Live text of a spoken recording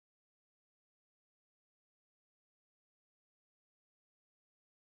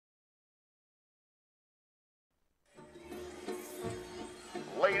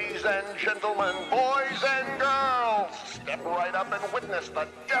Ladies and gentlemen, boys and girls, step right up and witness the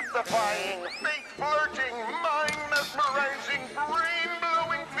death-defying, fate-flirting, mind-mesmerizing,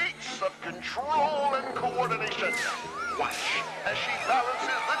 brain-blowing feats of control and coordination. Watch as she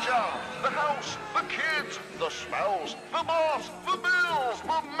balances the job, the house, the kids, the spouse, the boss, the bills,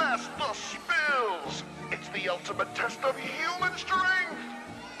 the mess, the spills. It's the ultimate test of human strength.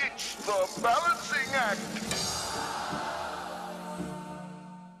 It's the balancing act.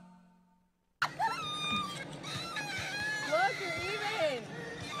 Look, you're even.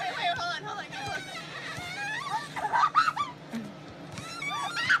 Wait, hold on.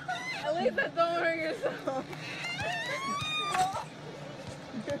 At least that don't hurt yourself.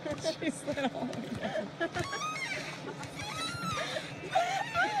 She slid all the way down.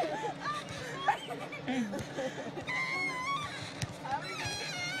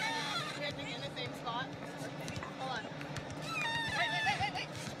 We have to get in the same spot. Hold on. Wait.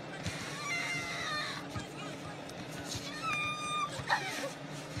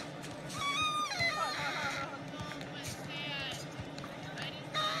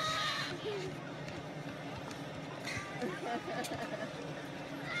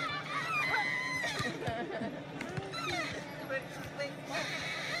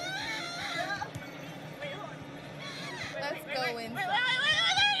 Let's go in.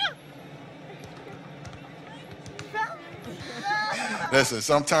 Listen,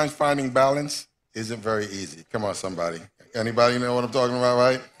 sometimes finding balance isn't very easy. Come on, somebody. Anybody know what I'm talking about,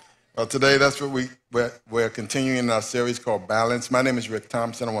 right? Well, today that's what we're continuing our series called Balance. My name is Rick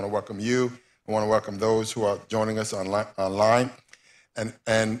Thompson. I want to welcome you. I want to welcome those who are joining us online. And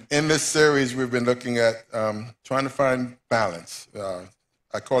in this series, we've been looking at trying to find balance.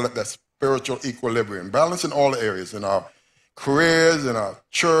 I call it that spiritual equilibrium. Balance in all areas, in our careers, in our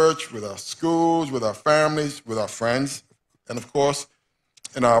church, with our schools, with our families, with our friends, and of course,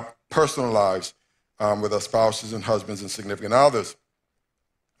 in our personal lives with our spouses and husbands and significant others.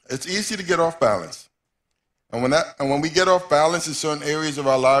 It's easy to get off balance. And when we get off balance in certain areas of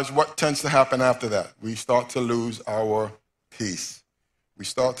our lives, what tends to happen after that? We start to lose our peace. We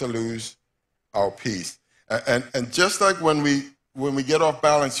start to lose our peace. And just like when we get off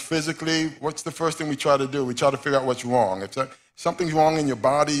balance physically, what's the first thing we try to do? We try to figure out what's wrong. If something's wrong in your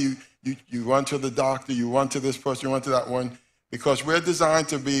body, you run to the doctor, you run to this person, you run to that one, because we're designed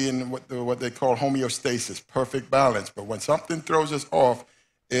to be in what they call homeostasis, perfect balance. But when something throws us off,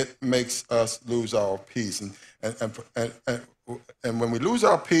 it makes us lose our peace. And when we lose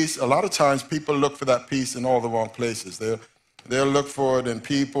our peace, a lot of times people look for that peace in all the wrong places. They'll look for it in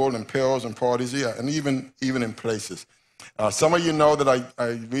people and pills and parties, yeah, and even in places. Some of you know that I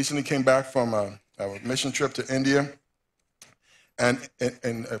recently came back from a mission trip to India, and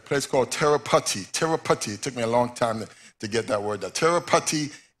in a place called Tirupati. It took me a long time to get that word,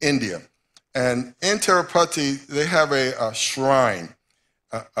 Tirupati, India. And in Tirupati, they have a shrine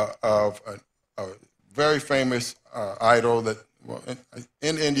of a very famous idol that, well,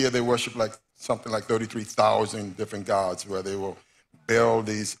 in India, they worship something like 33,000 different gods, where they will build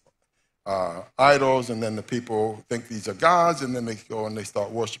these idols, and then the people think these are gods, and then they go and they start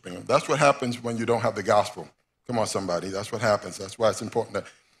worshiping them. That's what happens when you don't have the gospel. Come on, somebody. That's what happens. That's why it's important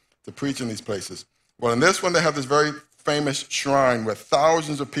to preach in these places. Well, in this one, they have this very famous shrine where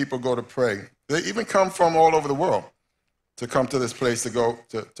thousands of people go to pray. They even come from all over the world to come to this place to go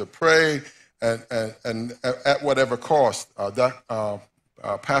to pray, and at whatever cost.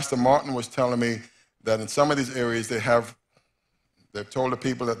 Pastor Martin was telling me that in some of these areas they've told the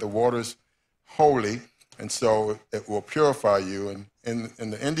people that the water's holy, and so it will purify you. And in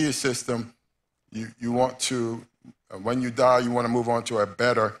the Indian system, you want to, when you die, you want to move on to a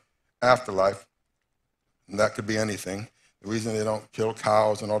better afterlife, and that could be anything. The reason they don't kill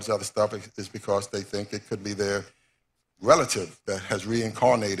cows and all this other stuff is because they think it could be their relative that has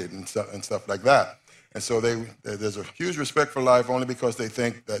reincarnated and stuff like that. And so there's a huge respect for life only because they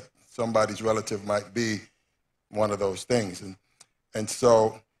think that somebody's relative might be one of those things. And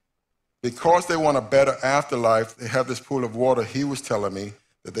so because they want a better afterlife, they have this pool of water. He was telling me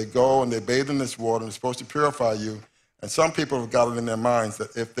that they go and they bathe in this water, and it's supposed to purify you. And some people have got it in their minds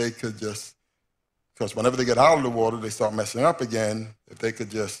that if they could just, because whenever they get out of the water, they start messing up again, if they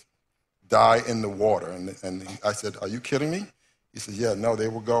could just die in the water. And I said, are you kidding me? He said, yeah, no, they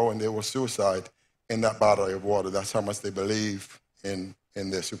will go and they will suicide in that bottle of water. That's how much they believe in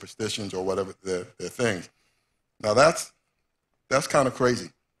their superstitions or whatever their things. Now that's kind of crazy,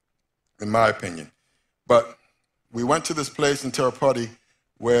 in my opinion. But we went to this place in Tirupati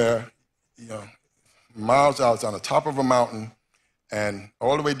where, miles out, it's on the top of a mountain, and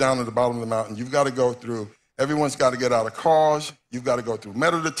all the way down to the bottom of the mountain, you've got to go through Everyone's got to get out of cars. You've got to go through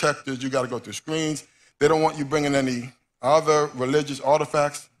metal detectors. You've got to go through screens. They don't want you bringing any other religious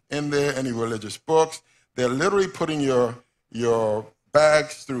artifacts in there, any religious books. They're literally putting your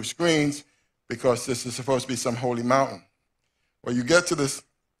bags through screens because this is supposed to be some holy mountain. Well, you get to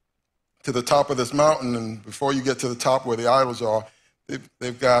the top of this mountain, and before you get to the top where the idols are,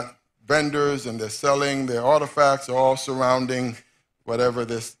 they've got vendors, and they're selling their artifacts all surrounding whatever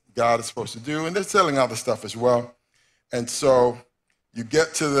this God is supposed to do, and they're selling other stuff as well. And so you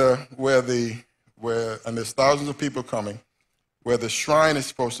get to where and there's thousands of people coming, where the shrine is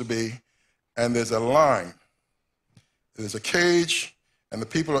supposed to be, and there's a line. There's a cage, and the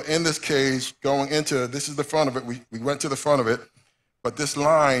people are in this cage going into, this is the front of it. We went to the front of it, but this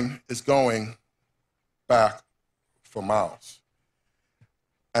line is going back for miles.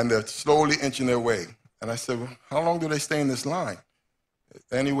 And they're slowly inching their way. And I said, well, how long do they stay in this line?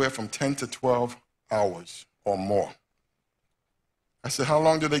 Anywhere from 10 to 12 hours or more. I said, how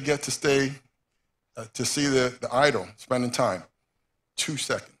long do they get to stay to see the idol, spending time? 2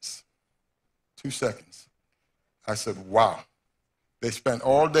 seconds. 2 seconds. I said, wow. They spent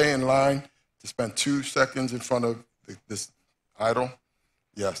all day in line to spend 2 seconds in front of this idol?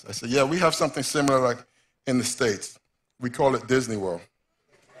 Yes. I said, yeah, we have something similar like in the States. We call it Disney World.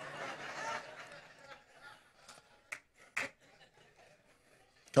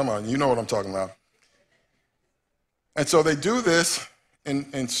 Come on, you know what I'm talking about. And so they do this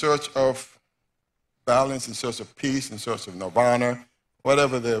in search of balance, in search of peace, in search of nirvana,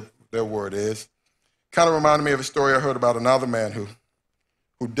 whatever their word is. Kind of reminded me of a story I heard about another man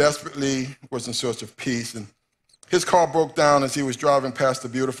who desperately was in search of peace. And his car broke down as he was driving past a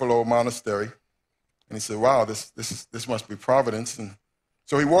beautiful old monastery. And he said, wow, this must be providence. And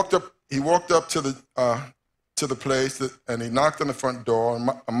so he walked up to the place, and he knocked on the front door. And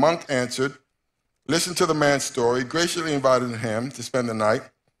a monk answered, listened to the man's story, graciously invited him to spend the night,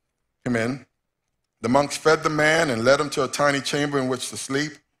 him in. The monks fed the man and led him to a tiny chamber in which to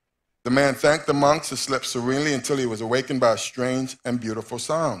sleep. The man thanked the monks and slept serenely until he was awakened by a strange and beautiful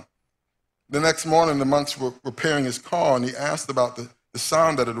sound. The next morning, the monks were repairing his car, and he asked about the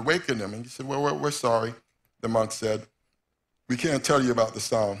sound that had awakened him. And he said, well, we're sorry, the monk said. We can't tell you about the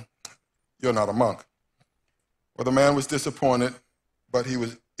sound. You're not a monk. Well, the man was disappointed, but he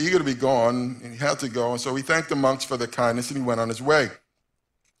was eager to be gone, and he had to go. And so he thanked the monks for their kindness, and he went on his way.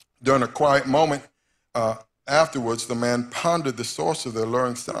 During a quiet moment afterwards, the man pondered the source of the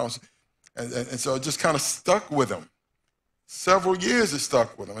alluring sounds. And so it just kind of stuck with him. Several years it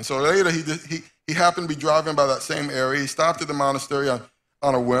stuck with him. And so later he happened to be driving by that same area. He stopped at the monastery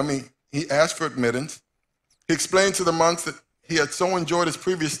on a whim. He asked for admittance. He explained to the monks that he had so enjoyed his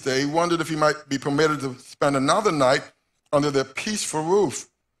previous stay, he wondered if he might be permitted to spend another night under their peaceful roof.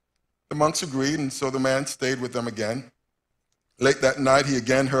 The monks agreed, and so the man stayed with them again. Late that night, he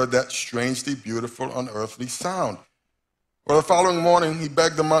again heard that strangely beautiful, unearthly sound. Well, the following morning, he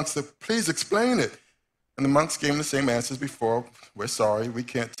begged the monks to please explain it. And the monks gave him the same answers before. We're sorry, we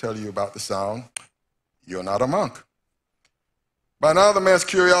can't tell you about the sound. You're not a monk. By now, the man's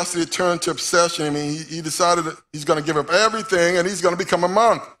curiosity turned to obsession. I mean, he decided that he's going to give up everything and he's going to become a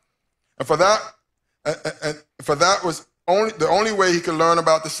monk. And for that was the only way he could learn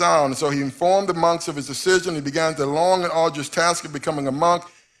about the sound. And so he informed the monks of his decision. He began the long and arduous task of becoming a monk.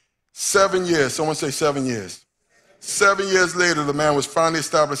 7 years. Someone say 7 years. 7 years later, the man was finally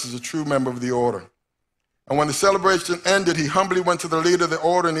established as a true member of the order. And when the celebration ended, he humbly went to the leader of the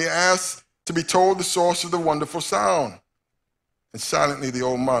order and he asked to be told the source of the wonderful sound. And silently, the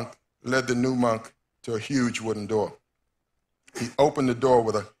old monk led the new monk to a huge wooden door. He opened the door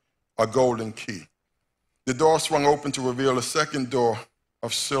with a golden key. The door swung open to reveal a second door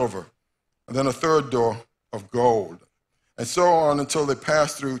of silver, and then a third door of gold, and so on until they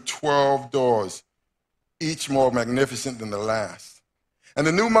passed through 12 doors, each more magnificent than the last. And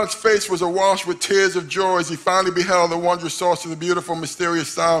the new monk's face was awash with tears of joy as he finally beheld the wondrous source of the beautiful, mysterious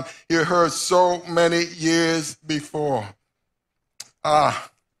sound he had heard so many years before.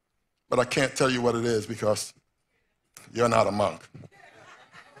 But I can't tell you what it is because you're not a monk.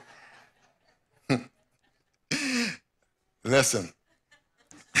 Listen,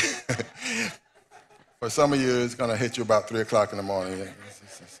 for some of you, it's going to hit you about 3 o'clock in the morning.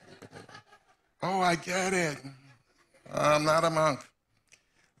 Oh, I get it. I'm not a monk.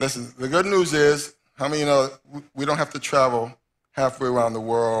 Listen, the good news is, how many know we don't have to travel halfway around the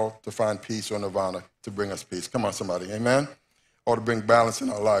world to find peace or nirvana to bring us peace. Come on, somebody, amen? Or to bring balance in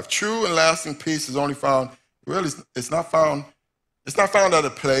our life. True and lasting peace is only found, really, it's not found at a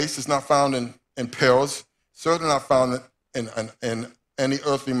place. It's not found in pills. Certainly not found in any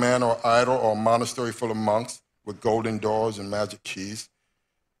earthly man or idol or monastery full of monks with golden doors and magic keys.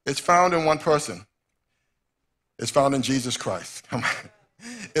 It's found in one person. It's found in Jesus Christ. Come on.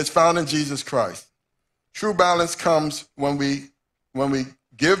 It's found in Jesus Christ. True balance comes when we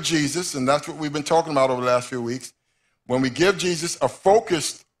give Jesus, and that's what we've been talking about over the last few weeks, when we give Jesus a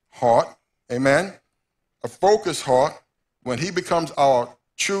focused heart, amen, a focused heart, when he becomes our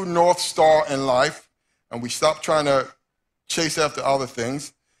true North Star in life, and we stop trying to chase after other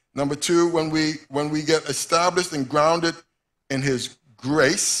things. Number two, when we get established and grounded in his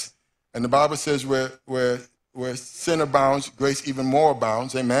grace, and the Bible says where sin abounds, grace even more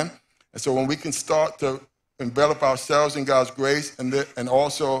abounds, amen? And so when we can start to envelop ourselves in God's grace and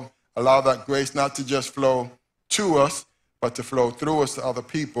also allow that grace not to just flow to us, but to flow through us to other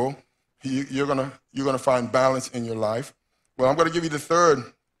people, you're gonna find balance in your life. Well, I'm going to give you the third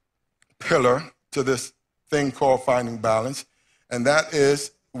pillar to this thing called finding balance, and that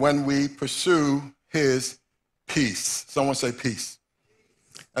is when we pursue his peace. Someone say peace.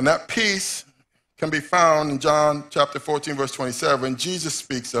 And that peace can be found in John chapter 14, verse 27. Jesus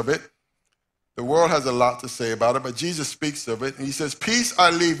speaks of it. The world has a lot to say about it, but Jesus speaks of it. And he says, peace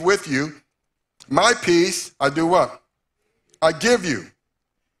I leave with you. My peace I do what? I give you.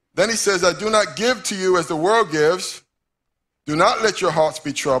 Then he says, I do not give to you as the world gives. Do not let your hearts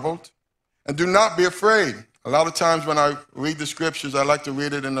be troubled, and do not be afraid. A lot of times when I read the scriptures, I like to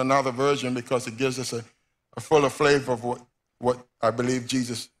read it in another version because it gives us a fuller flavor of what I believe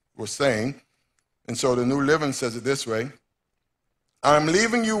Jesus was saying. And so the New Living says it this way. I'm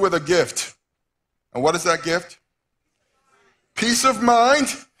leaving you with a gift. And what is that gift? Peace of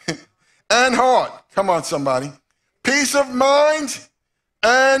mind and heart. Come on, somebody. Peace of mind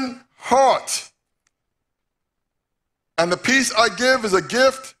and heart. And the peace I give is a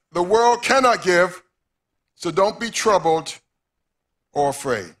gift the world cannot give, so don't be troubled or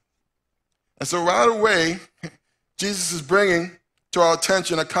afraid. And so right away, Jesus is bringing to our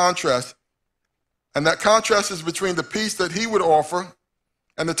attention a contrast. And that contrast is between the peace that he would offer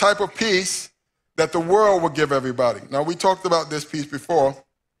and the type of peace that the world would give everybody. Now, we talked about this peace before,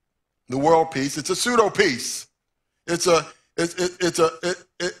 the world peace. It's a pseudo peace. It's an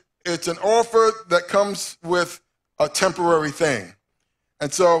offer that comes with a temporary thing.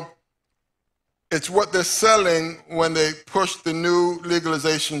 And so it's what they're selling when they push the new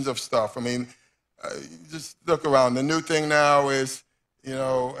legalizations of stuff. I mean, just look around. The new thing now is,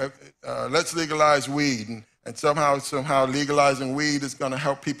 let's legalize weed. And somehow legalizing weed is going to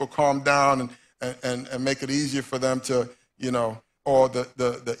help people calm down and make it easier for them to, or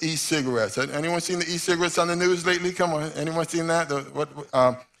the e-cigarettes. Anyone seen the e-cigarettes on the news lately? Come on, anyone seen that?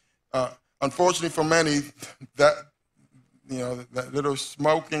 Unfortunately for many, that little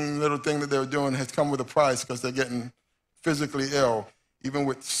smoking little thing that they were doing has come with a price because they're getting physically ill. Even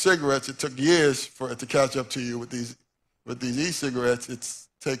with cigarettes, it took years for it to catch up to you. With these e-cigarettes, it's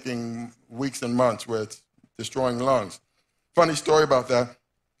taking weeks and months where it's destroying lungs. Funny story about that.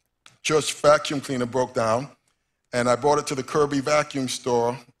 Church vacuum cleaner broke down, and I brought it to the Kirby vacuum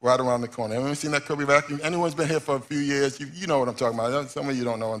store right around the corner. Anyone seen that Kirby vacuum? Anyone's been here for a few years, you know what I'm talking about. Some of you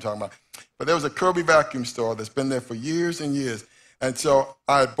don't know what I'm talking about. But there was a Kirby vacuum store that's been there for years and years. And so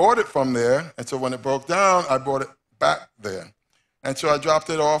I bought it from there, and so when it broke down, I brought it back there. And so I dropped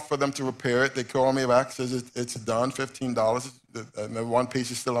it off for them to repair it. They called me back, says it's done, $15. And the one piece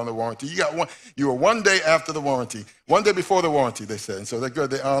is still on the warranty. You were 1 day after the warranty. 1 day before the warranty, they said. And so they're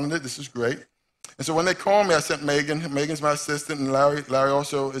good. They honored it. This is great. And so when they called me, I sent Megan. Megan's my assistant, and Larry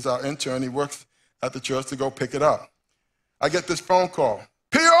also is our intern. He works at the church to go pick it up. I get this phone call.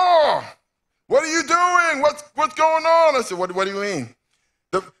 PR! What are you doing? What's going on? I said, what do you mean?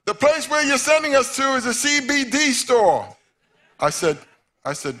 The place where you're sending us to is a CBD store. I said,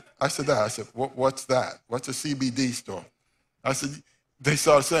 what's that? What's a CBD store? I said, they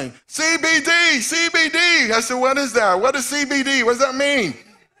started saying, CBD. I said, what is that? What is CBD? What does that mean?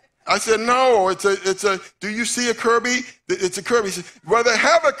 I said, no, it's a, do you see a Kirby? It's a Kirby. She said, well, they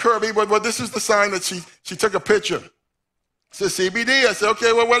have a Kirby, but this is the sign that she took a picture. It says CBD. I said,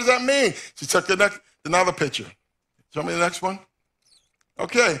 okay, well, what does that mean? She took another picture. Show me the next one.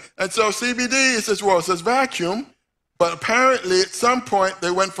 Okay, and so CBD, it says vacuum, but apparently at some point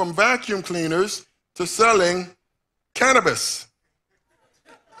they went from vacuum cleaners to selling cannabis.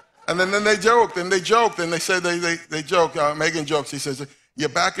 And then they joked, and they said they joke. Megan jokes. She says, yeah,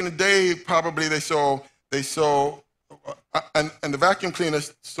 back in the day, probably they sold, and the vacuum cleaner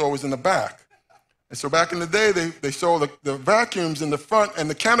store was in the back. And so back in the day, they sold the vacuums in the front and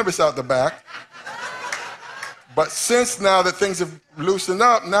the cannabis out the back. But since now that things have loosened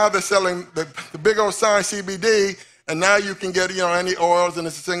up, now they're selling the big old sign CBD, And now you can get, any oils and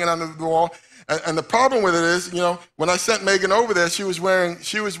it's singing under the wall. And the problem with it is, when I sent Megan over there, she was wearing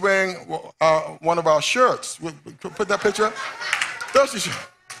one of our shirts. Put that picture up.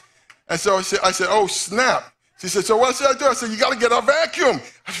 And so I said, oh, snap. She said, so what should I do? I said, you got to get a vacuum.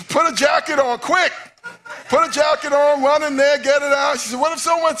 Put a jacket on, quick. Put a jacket on, run in there, get it out. She said, what if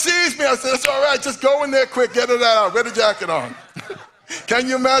someone sees me? I said, it's all right, just go in there quick, get it out, put a jacket on. Can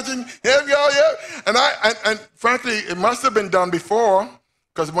you imagine? Here we go, yeah. And frankly, it must have been done before,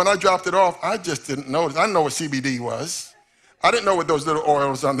 because when I dropped it off, I just didn't notice. I didn't know what CBD was. I didn't know what those little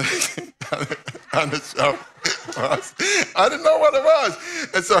oils on the shelf was. I didn't know what it was.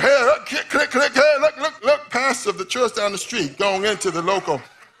 And so here, look, click, hey, look, pastor of the church down the street going into the local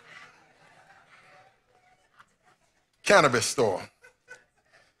cannabis store.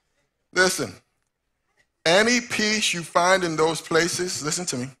 Listen, any peace you find in those places, listen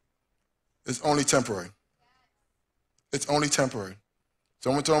to me, is only temporary. It's only temporary.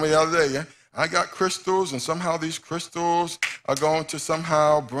 Someone told me the other day, I got crystals, and somehow these crystals are going to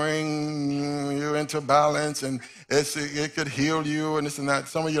somehow bring you into balance, and it could heal you, and this and that.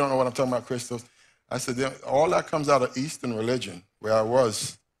 Some of you don't know what I'm talking about, crystals. I said, all that comes out of Eastern religion, where I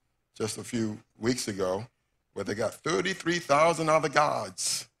was just a few weeks ago, where they got 33,000 other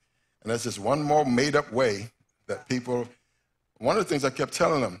gods. And that's just one more made-up way that people, one of the things I kept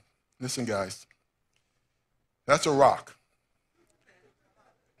telling them, listen, guys, that's a rock.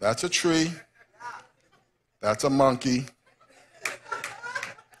 That's a tree. That's a monkey.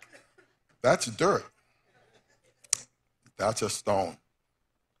 That's dirt. That's a stone.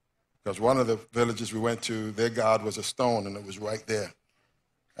 Because one of the villages we went to, their god was a stone, and it was right there.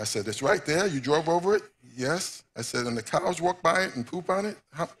 I said, it's right there? You drove over it? Yes. I said, and the cows walk by it and poop on it?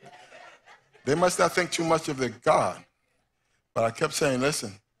 They must not think too much of their God. But I kept saying,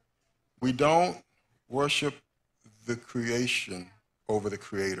 listen, we don't worship the creation over the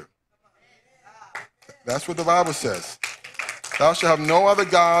Creator. That's what the Bible says. Thou shalt have no other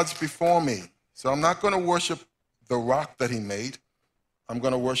gods before me. So I'm not going to worship the rock that he made. I'm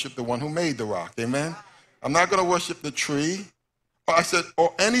going to worship the one who made the rock. Amen? I'm not going to worship the tree. I said,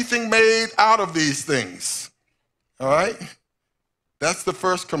 or anything made out of these things. All right? That's the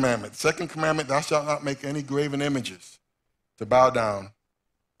first commandment. Second commandment, thou shalt not make any graven images to bow down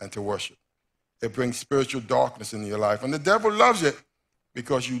and to worship. It brings spiritual darkness into your life. And the devil loves it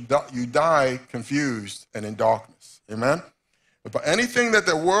because you die confused and in darkness. Amen? But anything that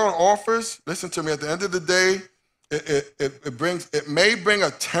the world offers, listen to me, at the end of the day, it may bring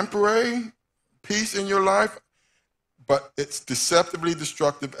a temporary peace in your life, but it's deceptively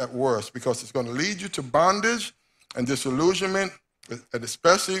destructive at worst because it's going to lead you to bondage and disillusionment, and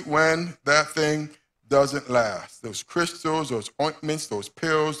especially when that thing doesn't last. Those crystals, those ointments, those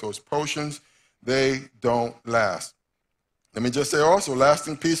pills, those potions, they don't last. Let me just say also,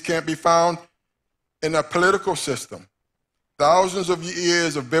 lasting peace can't be found in a political system. Thousands of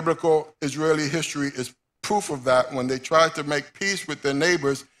years of biblical Israeli history is proof of that when they tried to make peace with their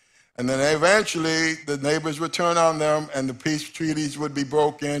neighbors, and then eventually the neighbors would turn on them and the peace treaties would be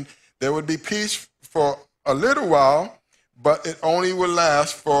broken. There would be peace for a little while, but it only will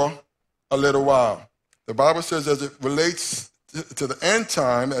last for a little while. The Bible says as it relates to the end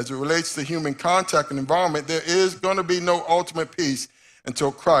time, as it relates to human contact and environment, there is going to be no ultimate peace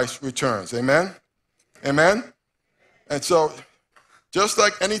until Christ returns. Amen? Amen? And so, just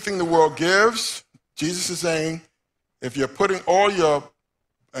like anything the world gives, Jesus is saying, if you're putting all your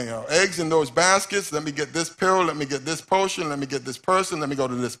eggs in those baskets, let me get this pill, let me get this potion, let me get this person, let me go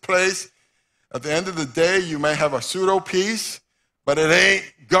to this place. At the end of the day, you may have a pseudo peace, but it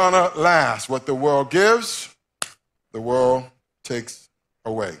ain't gonna last. What the world gives, the world takes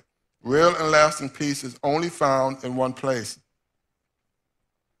away. Real and lasting peace is only found in one place.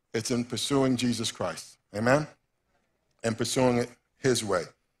 It's in pursuing Jesus Christ. Amen? And pursuing it his way.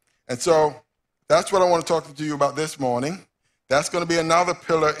 And so that's what I want to talk to you about this morning. That's going to be another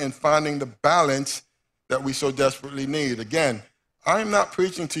pillar in finding the balance that we so desperately need. Again, I'm not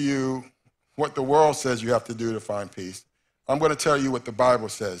preaching to you what the world says you have to do to find peace. I'm going to tell you what the Bible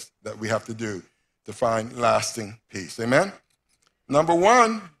says that we have to do to find lasting peace. Amen? Number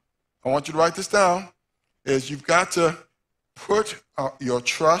one, I want you to write this down, is you've got to put your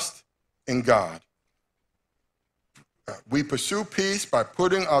trust in God. We pursue peace by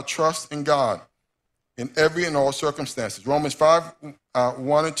putting our trust in God in every and all circumstances. Romans 5,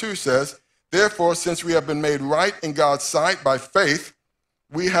 1 and 2 says, therefore, since we have been made right in God's sight by faith,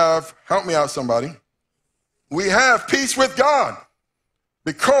 we have, help me out somebody, we have peace with God.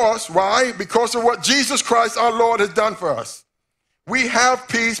 Because, why? Because of what Jesus Christ our Lord has done for us. We have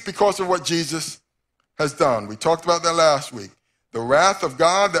peace because of what Jesus has done. We talked about that last week. The wrath of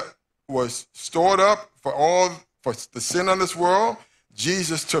God that was stored up for the sin on this world,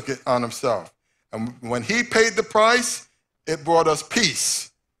 Jesus took it on himself. And when he paid the price, it brought us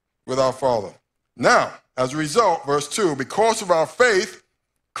peace with our Father. Now, as a result, verse 2, because of our faith,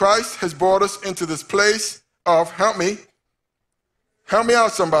 Christ has brought us into this place of, help me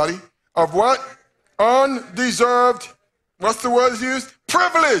out somebody, of what? Undeserved, what's the word used?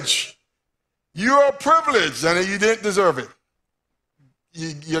 Privilege. You are privileged and you didn't deserve it.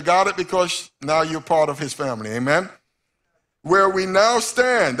 You got it because now you're part of his family, amen? Where we now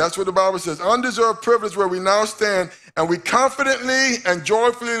stand, that's what the Bible says, undeserved privilege where we now stand, and we confidently and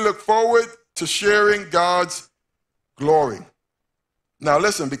joyfully look forward to sharing God's glory. Now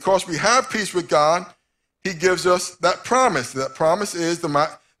listen, because we have peace with God, he gives us that promise. That promise is,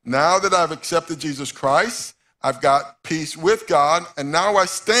 now that I've accepted Jesus Christ, I've got peace with God, and now I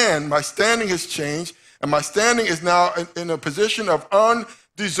stand, my standing has changed, and my standing is now in a position of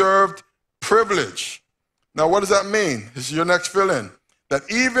undeserved privilege. Now, what does that mean? This is your next fill-in. That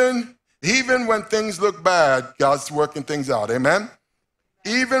even when things look bad, God's working things out. Amen?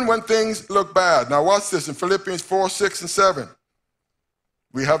 Even when things look bad. Now, watch this in Philippians 4, 6, and 7.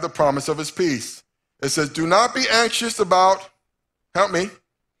 We have the promise of his peace. It says, do not be anxious about, help me,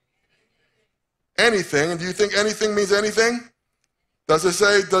 anything. And do you think anything means anything? Does it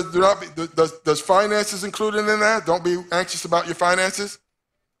say, does finances included in that? Don't be anxious about your finances.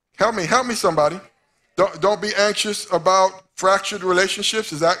 Help me somebody. Don't be anxious about fractured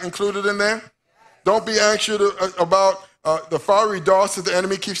relationships. Is that included in there? Don't be anxious about the fiery darts that the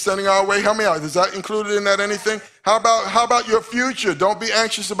enemy keeps sending our way. Help me out. Is that included in that anything? How about your future? Don't be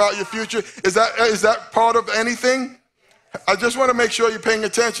anxious about your future. Is that part of anything? I just want to make sure you're paying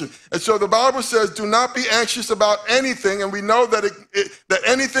attention. And so the Bible says, do not be anxious about anything. And we know that that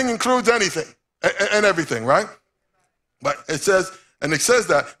anything includes anything and everything, right? But it says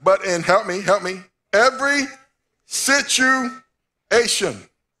that, but in, help me, every situation.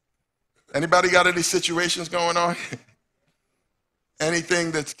 Anybody got any situations going on?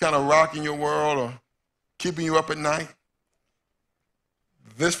 Anything that's kind of rocking your world or keeping you up at night?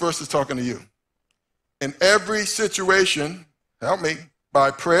 This verse is talking to you. In every situation, help me, by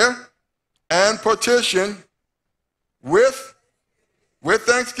prayer and petition with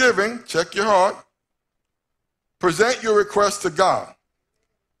thanksgiving, check your heart, present your request to God.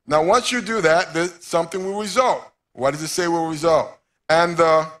 Now, once you do that, something will result. What does it say will result? And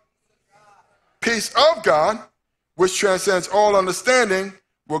the peace of God, which transcends all understanding,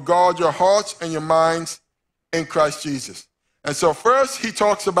 will guard your hearts and your minds in Christ Jesus. And so first, he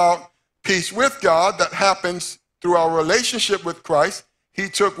talks about peace with God that happens through our relationship with Christ. He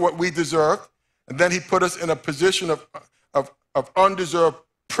took what we deserved, and then he put us in a position of undeserved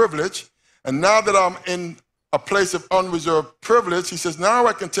privilege. And now that I'm in a place of unreserved privilege, he says, now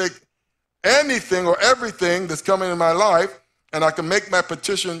I can take anything or everything that's coming in my life, and I can make my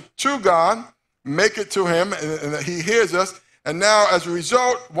petition to God, make it to him, and he hears us. And now, as a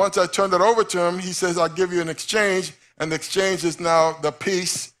result, once I turn that over to him, he says, I'll give you an exchange, and the exchange is now the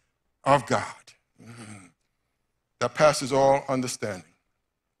peace of God that passes all understanding.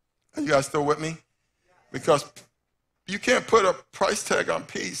 Are you guys still with me? Because you can't put a price tag on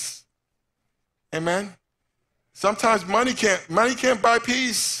peace. Amen? Sometimes money can't buy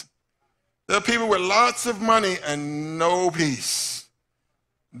peace. There are people with lots of money and no peace.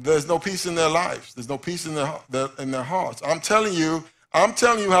 There's no peace in their lives. There's no peace in their hearts. I'm telling you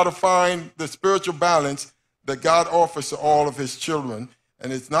how to find the spiritual balance that God offers to all of his children.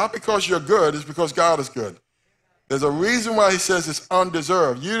 And it's not because you're good, it's because God is good. There's a reason why he says it's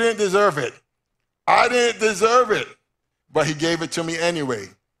undeserved. You didn't deserve it. I didn't deserve it. But he gave it to me anyway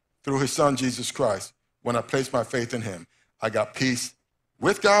through his son, Jesus Christ. When I placed my faith in him, I got peace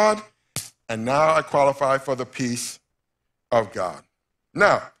with God, and now I qualify for the peace of God.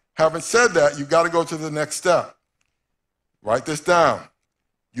 Now, having said that, you've got to go to the next step. Write this down.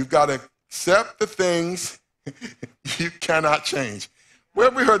 You've got to accept the things you cannot change. Where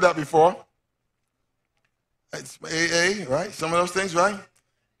have we heard that before? It's AA, right? Some of those things, right?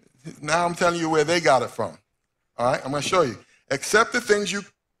 Now I'm telling you where they got it from. All right, I'm going to show you. Accept the things you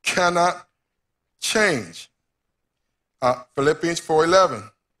cannot change. Philippians 4:11.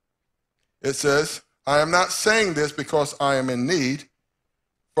 It says, I am not saying this because I am in need,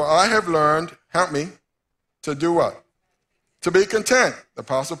 for I have learned, help me, to do what? To be content. The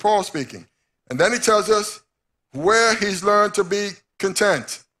Apostle Paul speaking. And then he tells us where he's learned to be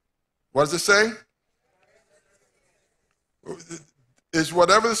content. What does it say? Is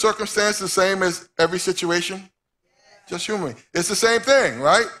whatever the circumstance the same as every situation? Just human. It's the same thing,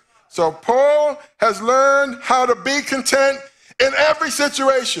 right? So Paul has learned how to be content in every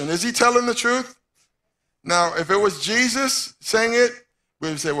situation. Is he telling the truth? Now, if it was Jesus saying it, we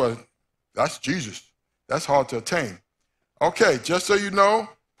would say, well, that's Jesus. That's hard to attain. Okay, just so you know,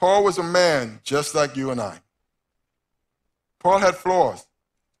 Paul was a man just like you and I. Paul had flaws.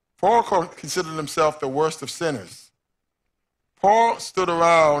 Paul considered himself the worst of sinners. Paul stood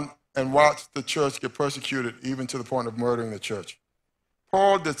around and watched the church get persecuted, even to the point of murdering the church.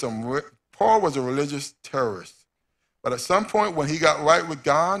 Paul was a religious terrorist. But at some point when he got right with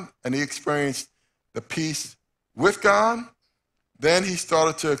God and he experienced the peace with God, then he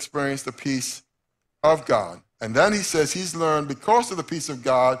started to experience the peace of God. And then he says he's learned, because of the peace of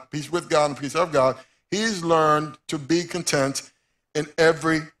God, peace with God and peace of God, he's learned to be content in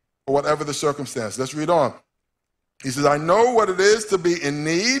whatever the circumstance. Let's read on. He says, I know what it is to be in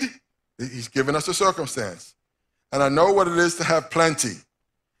need. He's given us a circumstance. And I know what it is to have plenty.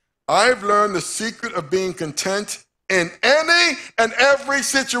 I've learned the secret of being content in any and every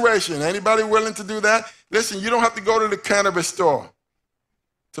situation. Anybody willing to do that? Listen, you don't have to go to the cannabis store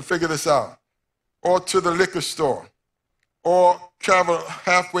to figure this out, or to the liquor store, or travel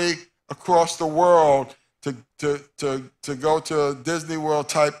halfway across the world to go to a Disney World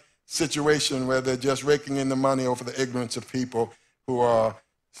type situation where they're just raking in the money over the ignorance of people who are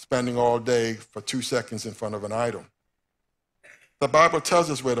spending all day for 2 seconds in front of an idol. The Bible tells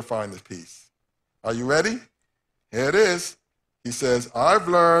us where to find this peace. Are you ready? Here it is. He says, I've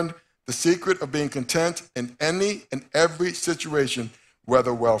learned the secret of being content in any and every situation,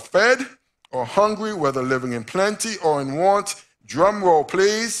 whether well-fed or hungry, whether living in plenty or in want. Drum roll,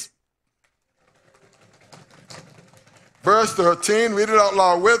 please. Verse 13, read it out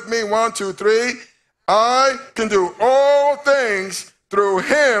loud with me. 1, 2, 3. I can do all things through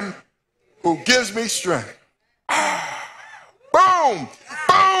him who gives me strength. Boom,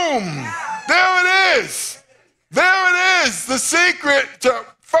 boom. There it is. There it is, the secret to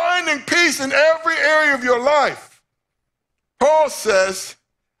finding peace in every area of your life. Paul says,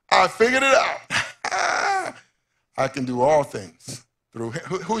 I figured it out. I can do all things through him.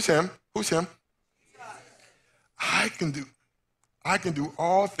 Who's him? Who's him? I can do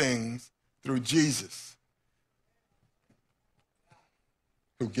all things through Jesus,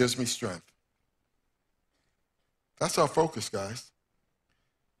 who gives me strength. That's our focus, guys.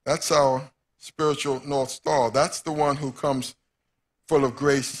 That's our spiritual North Star. That's the one who comes full of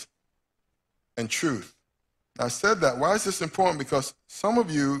grace and truth. I said that. Why is this important? Because some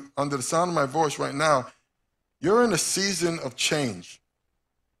of you, under the sound of my voice right now, you're in a season of change.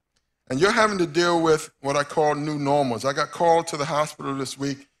 And you're having to deal with what I call new normals. I got called to the hospital this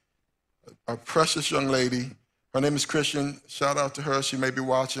week, a precious young lady. Her name is Christian. Shout out to her. She may be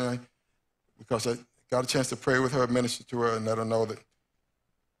watching because I got a chance to pray with her, minister to her, and let her know that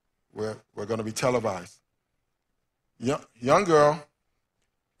we're going to be televised. Young girl,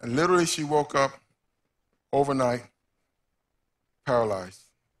 and literally she woke up overnight paralyzed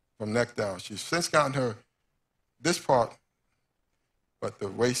from neck down. She's since gotten this part, but the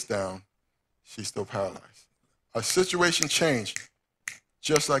waist down, she's still paralyzed. A situation changed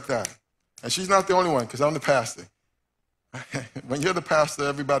just like that. And she's not the only one, because I'm the pastor. When you're the pastor,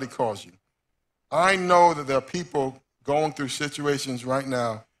 everybody calls you. I know that there are people going through situations right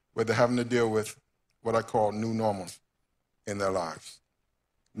now where they're having to deal with what I call new normals in their lives.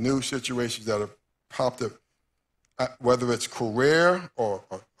 New situations that have popped up, whether it's career or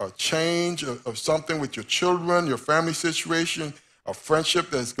a change of something with your children, your family situation, a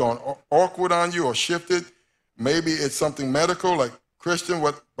friendship that's gone awkward on you or shifted. Maybe it's something medical like Christian,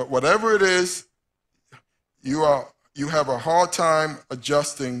 but whatever it is, you have a hard time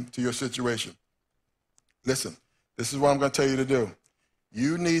adjusting to your situation. Listen, this is what I'm going to tell you to do.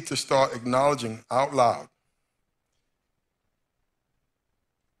 You need to start acknowledging out loud,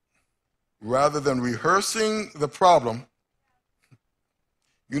 rather than rehearsing the problem.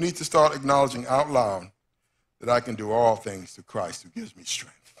 You need to start acknowledging out loud that I can do all things through Christ who gives me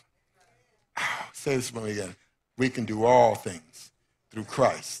strength. Say this with me again. We can do all things through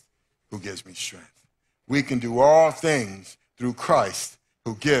Christ who gives me strength. We can do all things through Christ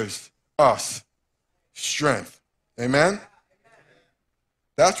who gives us strength. Amen?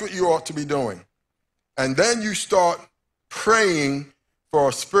 That's what you ought to be doing. And then you start praying for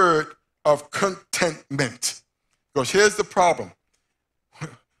a spirit of contentment. Because here's the problem.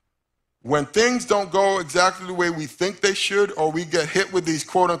 When things don't go exactly the way we think they should, or we get hit with these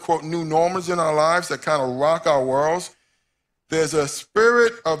quote-unquote new normals in our lives that kind of rock our worlds, there's a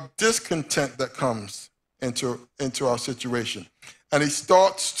spirit of discontent that comes into our situation. And he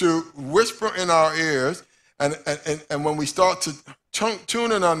starts to whisper in our ears, and when we start to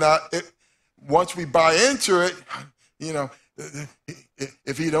tuning on that, once we buy into it,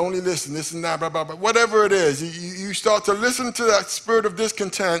 if he'd only listen, this and that, blah, blah, blah, whatever it is, you start to listen to that spirit of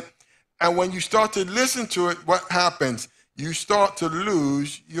discontent. And when you start to listen to it, what happens? You start to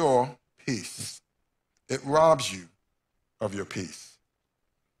lose your peace. It robs you of your peace.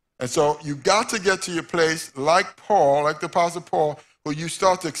 And so you got to get to your place like Paul, like the Apostle Paul, where you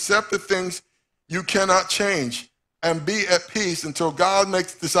start to accept the things you cannot change and be at peace until God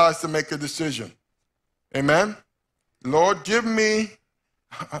decides to make a decision. Amen? Lord, give me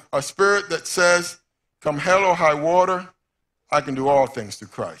a spirit that says, come hell or high water, I can do all things through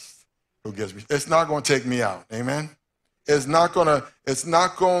Christ who gives me. It's not going to take me out. Amen? It's not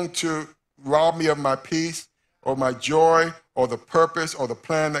going to rob me of my peace or my joy or the purpose or the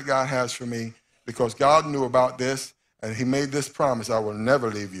plan that God has for me, because God knew about this and he made this promise: I will never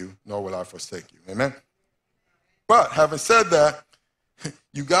leave you, nor will I forsake you. Amen? But having said that,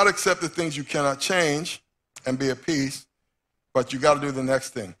 you got to accept the things you cannot change and be at peace, but you got to do the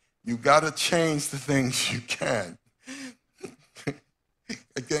next thing. You got to change the things you can.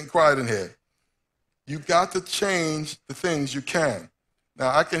 It's getting quiet in here. You got to change the things you can.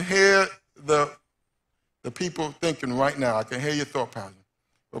 Now, I can hear the people thinking right now. I can hear your thought pattern.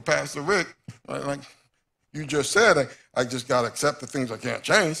 Well, Pastor Rick, like you just said, I just got to accept the things I can't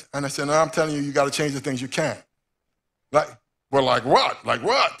change. And I said, no, I'm telling you, you got to change the things you can. Like what? Like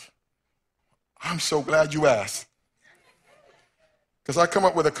what? I'm so glad you asked. Because I come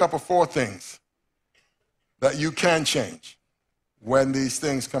up with a couple 4 things that you can change when these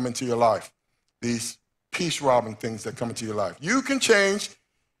things come into your life, these peace-robbing things that come into your life. You can change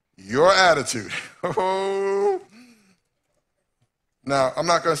your attitude. Now, I'm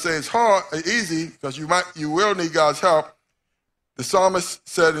not going to say it's hard, easy, because you will need God's help. The psalmist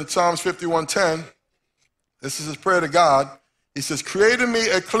said in Psalms 51:10, this is his prayer to God. He says, create in me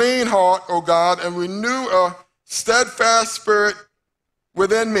a clean heart, O God, and renew a steadfast spirit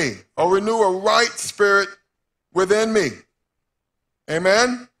within me, or renew a right spirit within me.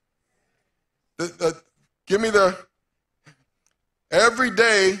 Amen? Every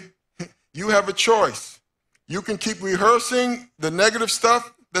day you have a choice. You can keep rehearsing the negative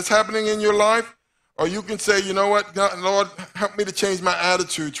stuff that's happening in your life, or you can say, you know what, God, Lord, help me to change my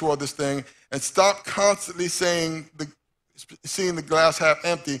attitude toward this thing and stop constantly seeing the glass half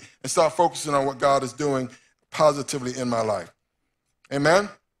empty and start focusing on what God is doing positively in my life. Amen?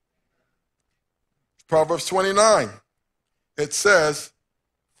 Proverbs 29, it says,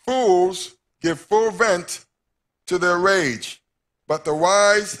 fools give full vent to their rage, but the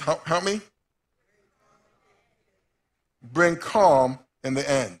wise, help me, bring calm in the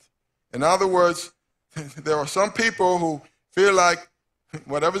end. In other words, there are some people who feel like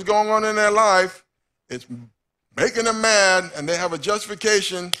whatever's going on in their life, it's making them mad, and they have a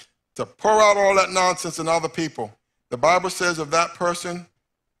justification to pour out all that nonsense on other people. The Bible says of that person,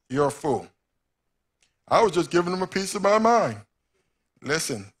 you're a fool. I was just giving them a piece of my mind.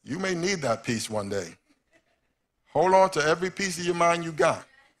 Listen, you may need that piece one day. Hold on to every piece of your mind you got.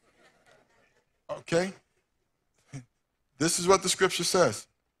 Okay? This is what the scripture says.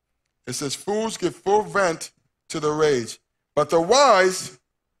 It says, fools give full vent to their rage, but the wise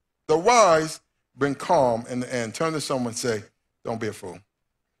bring calm in the end. Turn to someone and say, don't be a fool.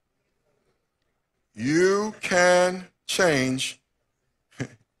 You can change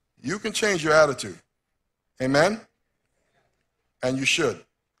your attitude. Amen? And you should.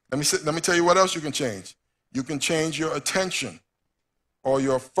 Let me tell you what else you can change. You can change your attention or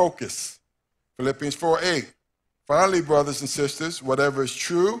your focus. Philippians 4:8. Finally, brothers and sisters, whatever is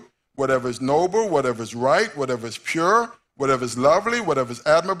true, whatever is noble, whatever is right, whatever is pure, whatever is lovely, whatever is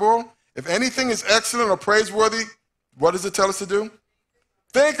admirable, if anything is excellent or praiseworthy, what does it tell us to do?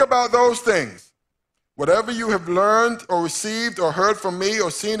 Think about those things. Whatever you have learned or received or heard from me or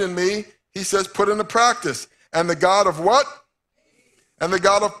seen in me, he says, put into practice. And the God of what? And the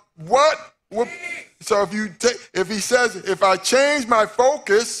God of what? So if he says, if I change my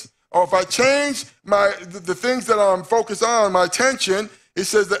focus, or if I change the things that I'm focused on, my attention, he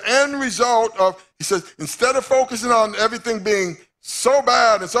says the end result of, he says, instead of focusing on everything being so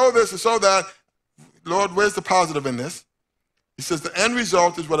bad and so this and so that, Lord, where's the positive in this? He says the end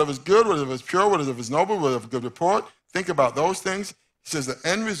result is whatever is good, whatever is pure, whatever is noble, whatever is good report. Think about those things. He says the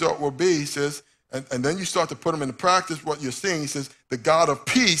end result will be, he says, and then you start to put them into practice, what you're seeing, he says, the God of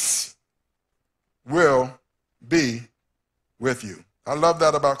peace will be with you. I love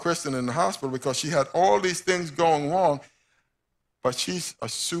that about Kristen in the hospital, because she had all these things going wrong, but she's a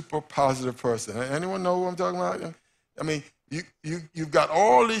super positive person. Anyone know who I'm talking about? I mean, You've got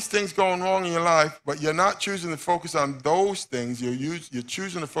all these things going wrong in your life, but you're not choosing to focus on those things. You're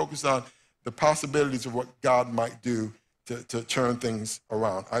choosing to focus on the possibilities of what God might do to turn things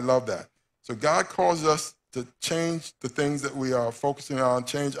around. I love that. So God calls us to change the things that we are focusing on,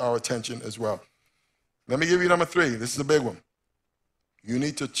 change our attention as well. Let me give you number 3. This is a big one. You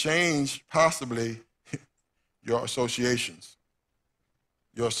need to change possibly your associations.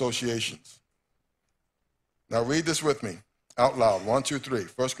 Your associations. Now read this with me out loud. 1, 2, 3.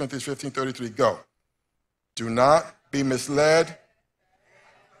 1 Corinthians 15:33. Go. Do not be misled.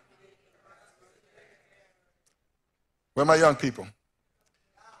 Where are my young people?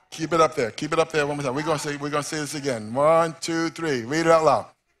 Keep it up there. Keep it up there one more time. We're gonna say this again. 1, 2, 3. Read it out loud.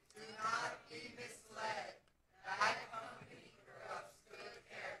 Do not be misled. Bad company corrupts good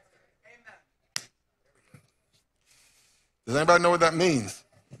character. Amen. Does anybody know what that means?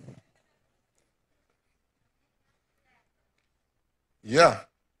 Yeah.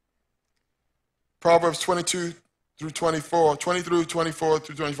 Proverbs 22 through 24, 20 through 24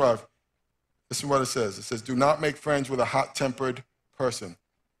 through 25. This is what it says. It says, do not make friends with a hot-tempered person.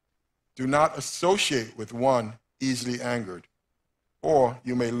 Do not associate with one easily angered, or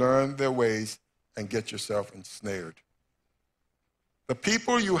you may learn their ways and get yourself ensnared. The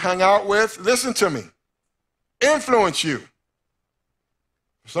people you hang out with, listen to me, influence you.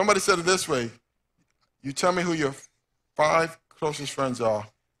 Somebody said it this way, you tell me who your 5 closest friends are,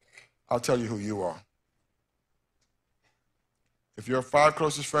 I'll tell you who you are. If your 5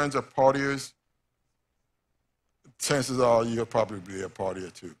 closest friends are partiers, chances are you'll probably be a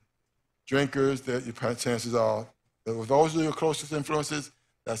partier too. Drinkers, chances are, if those are your closest influences,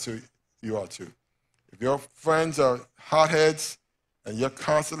 that's who you are too. If your friends are hotheads and you're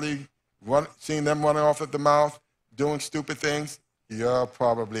constantly seeing them running off at the mouth, doing stupid things, you're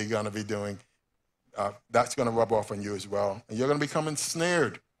probably going to be doing, that's going to rub off on you as well. And you're going to become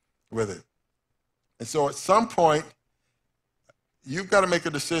ensnared with it. And so at some point, you've got to make a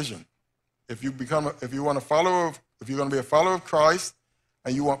decision. If you're going to be a follower of Christ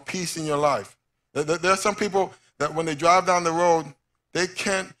and you want peace in your life. There are some people that when they drive down the road, they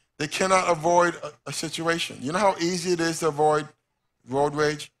cannot avoid a situation. You know how easy it is to avoid road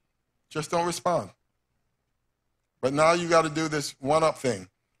rage? Just don't respond. But now you got to do this one-up thing.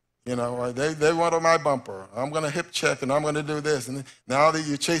 You know, they want on my bumper. I'm going to hip check and I'm going to do this. And now that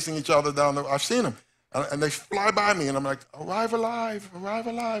you're chasing each other down the road, I've seen them. And they fly by me and I'm like, arrive alive, arrive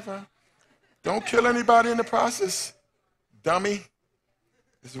alive. Huh? Don't kill anybody in the process, dummy.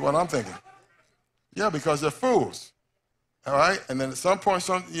 This is what I'm thinking. Yeah, because they're fools. All right? And then at some point,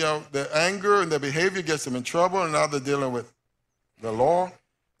 their anger and their behavior gets them in trouble, and now they're dealing with the law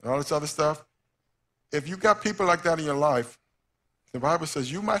and all this other stuff. If you got people like that in your life, the Bible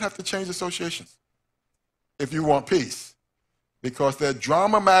says you might have to change associations if you want peace, because they're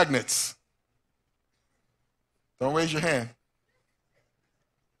drama magnets. Don't raise your hand.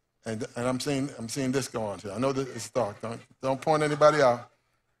 And I'm seeing this go on here. I know that it's dark. Don't point anybody out.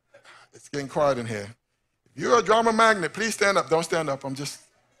 It's getting quiet in here. If you're a drama magnet, please stand up. Don't stand up. I'm just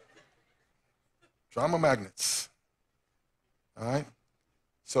drama magnets. All right?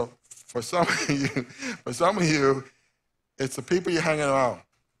 So for some of you, it's the people you're hanging around.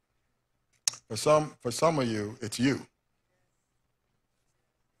 For some of you, it's you.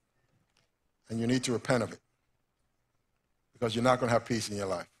 And you need to repent of it. Because you're not going to have peace in your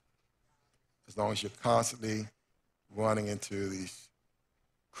life as long as you're constantly running into these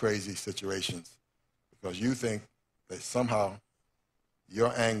crazy situations because you think that somehow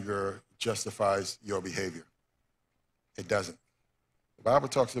your anger justifies your behavior. It doesn't. The Bible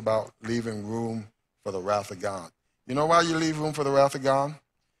talks about leaving room for the wrath of God. You know why you leave room for the wrath of God?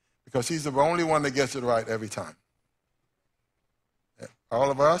 Because he's the only one that gets it right every time. All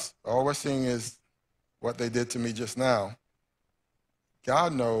of us, all we're seeing is what they did to me just now.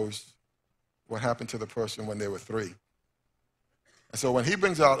 God knows what happened to the person when they were 3. And so when he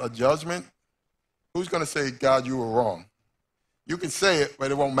brings out a judgment, who's going to say, God, you were wrong? You can say it,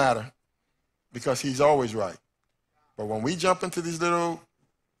 but it won't matter because he's always right. But when we jump into these little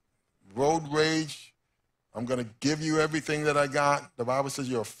road rage, I'm going to give you everything that I got. The Bible says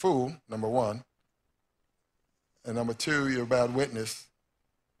you're a fool, number 1. And number 2, you're a bad witness.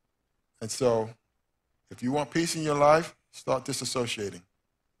 And so if you want peace in your life, start disassociating.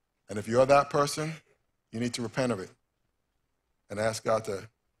 And if you're that person, you need to repent of it and ask God to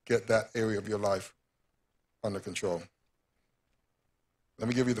get that area of your life under control. Let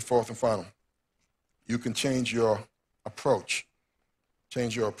me give you the 4th and final. You can change your approach.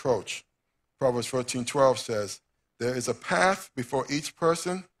 Change your approach. Proverbs 14:12 says, there is a path before each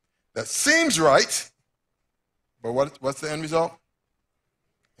person that seems right, But what's the end result?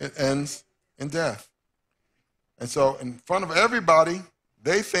 It ends in death. And so in front of everybody,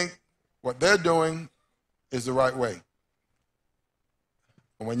 they think what they're doing is the right way.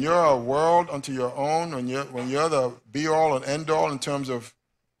 And when you're a world unto your own, when you're the be-all and end-all in terms of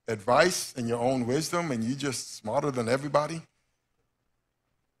advice and your own wisdom, and you're just smarter than everybody,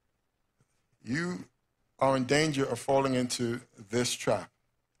 you are in danger of falling into this trap.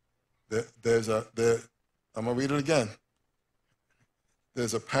 I'm going to read it again.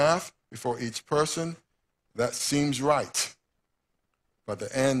 There's a path before each person that seems right, but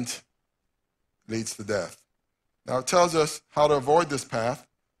the end leads to death. Now it tells us how to avoid this path.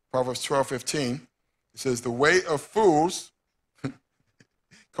 Proverbs 12:15. It says, the way of fools,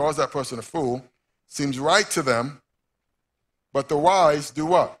 calls that person a fool, seems right to them, but the wise do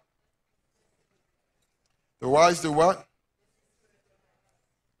what? The wise do what?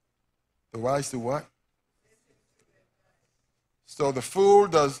 The wise do what? So the fool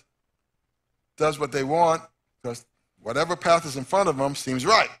does what they want because whatever path is in front of them seems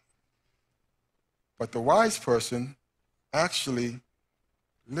right. But the wise person actually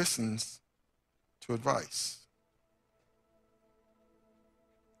listens to advice.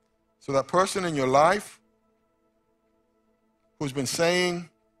 So that person in your life who's been saying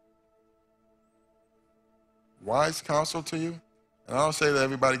wise counsel to you, and I don't say that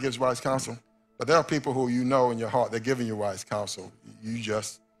everybody gives wise counsel, but there are people who you know in your heart, they're giving you wise counsel. You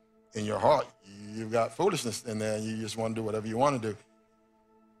just, in your heart, you've got foolishness in there, and you just want to do whatever you want to do.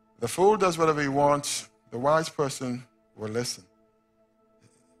 The fool does whatever he wants. The wise person will listen.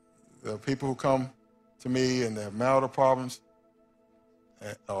 There are people who come to me and they have marital problems,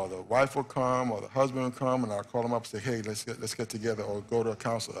 or the wife will come, or the husband will come, and I'll call them up and say, hey, let's get together, or go to a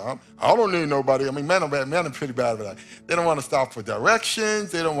counselor. I don't need nobody. I mean, men are pretty bad at that. They don't want to stop for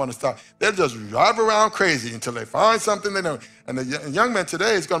directions. They don't want to stop. They'll just drive around crazy until they find something they know. And the young men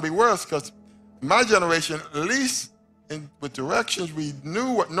today, it's going to be worse because in my generation, at least with directions, we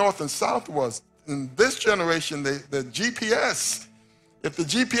knew what north and south was. In this generation, the GPS, if the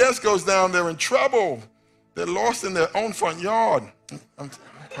GPS goes down, they're in trouble. They're lost in their own front yard.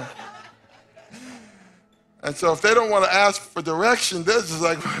 And so if they don't want to ask for direction, they're just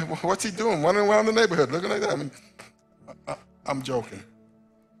like, what's he doing? Running around the neighborhood, looking like that. I mean, I'm joking.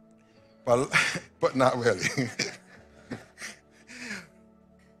 But not really.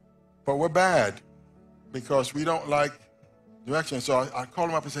 But we're bad because we don't like direction. So I call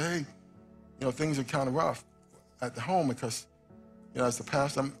them up and say, hey, things are kind of rough at the home because, as the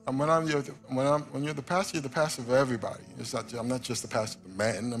pastor, when you're the pastor, you're the pastor for everybody. I'm not just the pastor of the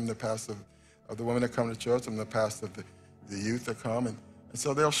men. I'm the pastor of the women that come to church. I'm the pastor of the youth that come. And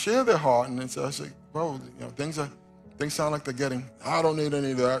so they'll share their heart. And so I say, bro, things sound like they're getting, I don't need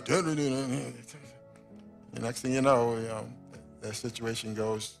any of that. The next thing you know, their situation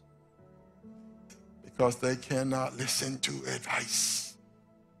goes because they cannot listen to advice.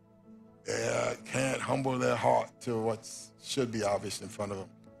 They can't humble their heart to what should be obvious in front of them.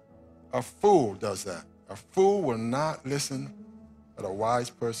 A fool does that. A fool will not listen, but a wise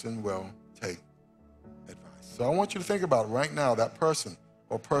person will take advice. So I want you to think about right now that person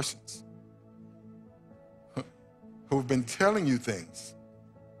or persons who've been telling you things,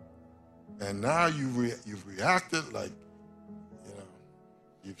 and now you've reacted like,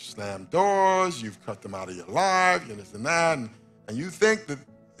 you've slammed doors, you've cut them out of your life, this and that, and you think that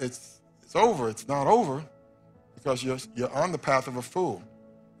it's over. It's not over because you're on the path of a fool.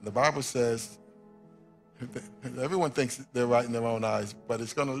 And the Bible says everyone thinks they're right in their own eyes, but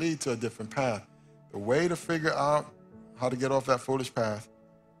it's going to lead to a different path. The way to figure out how to get off that foolish path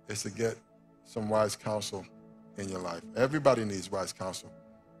is to get some wise counsel in your life. Everybody needs wise counsel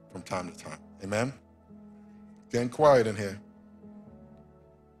from time to time. Amen? Getting quiet in here.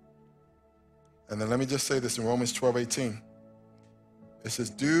 And then let me just say this in Romans 12:18. It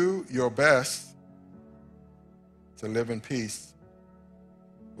says, do your best to live in peace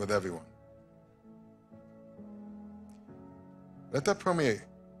with everyone. Let that permeate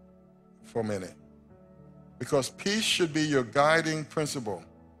for a minute. Because peace should be your guiding principle.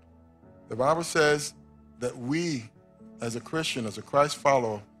 The Bible says that we, as a Christian, as a Christ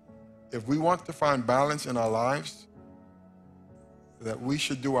follower, if we want to find balance in our lives, that we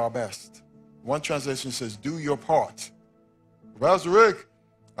should do our best. One translation says, do your part. Pastor Rick,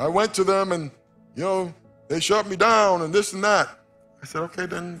 I went to them and, they shut me down and this and that. I said, okay,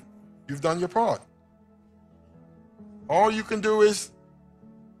 then you've done your part. All you can do is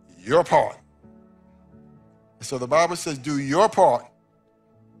your part. And so the Bible says, do your part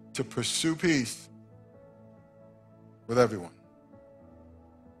to pursue peace with everyone.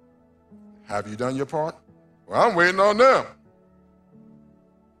 Have you done your part Well, I'm waiting on them.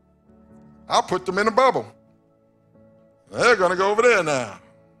 I'll put them in a bubble. They're going to go over there now.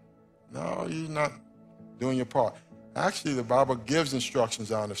 No, you're not doing your part. Actually, the Bible gives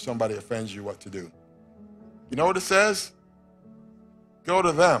instructions on if somebody offends you what to do. You know what it says? Go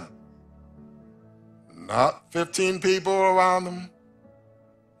to them. Not 15 people around them.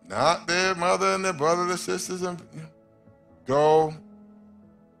 Not their mother and their brother, their sisters. Go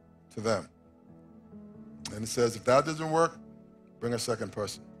to them. And it says, if that doesn't work, bring a second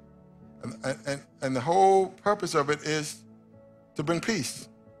person. And the whole purpose of it is to bring peace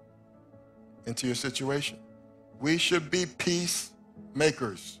into your situation. We should be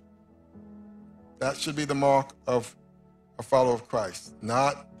peacemakers. That should be the mark of a follower of Christ,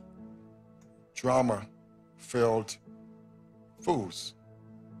 not drama-filled fools.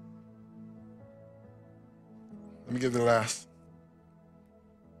 Let me give the last.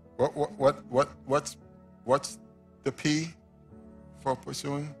 What's the P for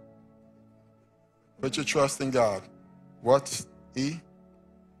pursuing? Put your trust in God. What's E?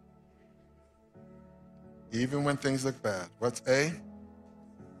 Even when things look bad. What's A?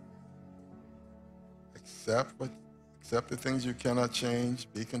 Accept the things you cannot change.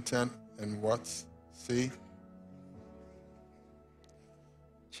 Be content. And what's C?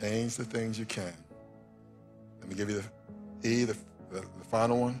 Change the things you can. Let me give you the E, the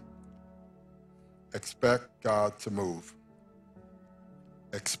final one. Expect God to move.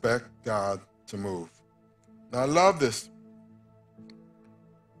 Expect God to move. Now, I love this.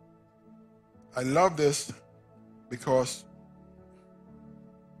 I love this because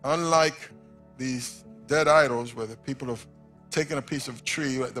unlike these dead idols where the people have taken a piece of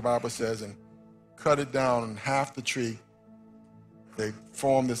tree, like the Bible says, and cut it down, and half the tree, they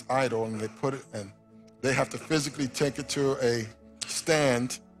form this idol and they put it, and they have to physically take it to a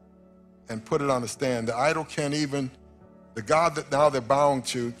stand and put it on the stand. The idol can't even, the God that now they're bound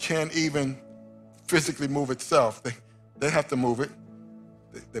to can't even physically move itself. They have to move it.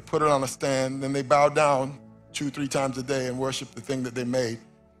 They put it on a stand, then they bow down 2-3 times a day and worship the thing that they made.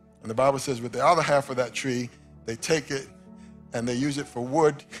 And the Bible says with the other half of that tree, they take it and they use it for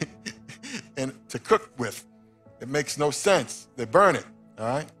wood and to cook with. It makes no sense. They burn it, all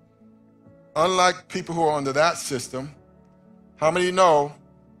right? Unlike people who are under that system, how many know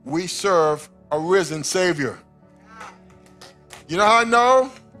we serve a risen Savior? You know how I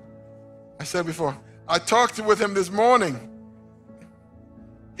know? I said before, I talked with him this morning.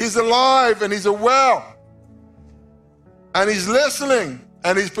 He's alive and he's well. And he's listening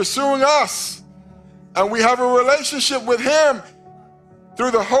and he's pursuing us. And we have a relationship with him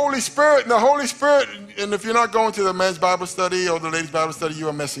through the Holy Spirit. And the Holy Spirit, and if you're not going to the men's Bible study or the ladies' Bible study, you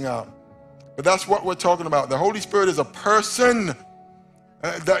are missing out. But that's what we're talking about. The Holy Spirit is a person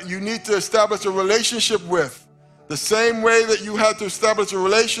that you need to establish a relationship with. The same way that you had to establish a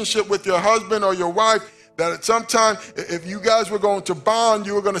relationship with your husband or your wife, that at some time, if you guys were going to bond,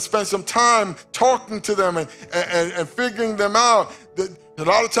 you were going to spend some time talking to them and figuring them out. A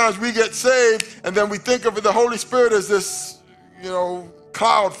lot of times we get saved and then we think of the Holy Spirit as this,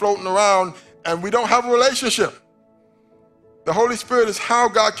 cloud floating around, and we don't have a relationship. The Holy Spirit is how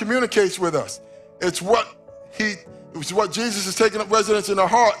God communicates with us. It's what Jesus is taking up residence in our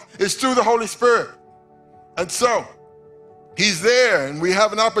heart. It's through the Holy Spirit. And so, he's there, and we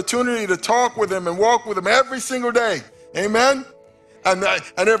have an opportunity to talk with him and walk with him every single day. Amen? And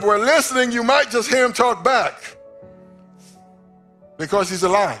if we're listening, you might just hear him talk back because he's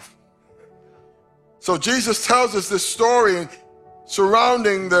alive. So Jesus tells us this story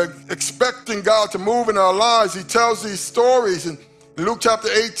surrounding the expecting God to move in our lives. He tells these stories in Luke chapter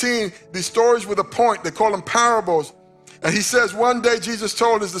 18, these stories with a point. They call them parables. And he says one day Jesus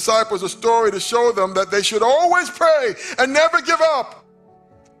told his disciples a story to show them that they should always pray and never give up.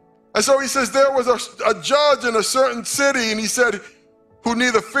 And so he says there was a judge in a certain city, and he said, who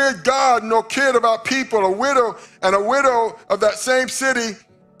neither feared God nor cared about people. A widow of that same city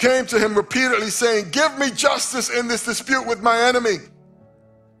came to him repeatedly saying, give me justice in this dispute with my enemy.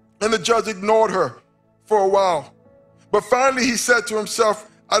 And the judge ignored her for a while. But finally he said to himself,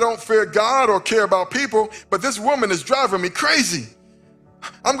 I don't fear God or care about people, but this woman is driving me crazy.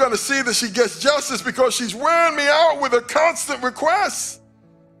 I'm going to see that she gets justice because she's wearing me out with her constant requests.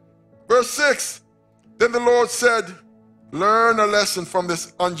 Verse 6, then the Lord said, learn a lesson from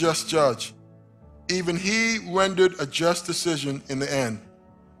this unjust judge. Even he rendered a just decision in the end.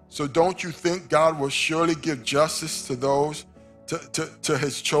 So don't you think God will surely give justice to those, to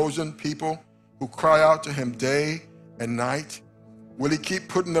his chosen people who cry out to him day and night? Will he keep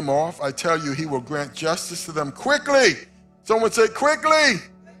putting them off? I tell you, he will grant justice to them quickly. Someone say quickly.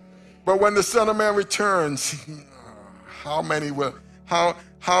 But when the Son of Man returns, how many will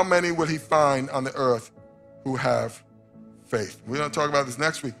he find on the earth who have faith? We're going to talk about this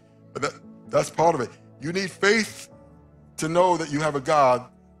next week, but that's part of it. You need faith to know that you have a God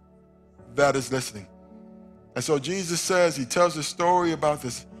that is listening. And so Jesus says, he tells a story about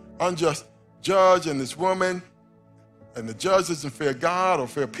this unjust judge and this woman, and the judge doesn't fear God or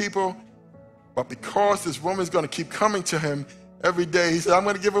fear people, but because this woman's going to keep coming to him every day, he said, I'm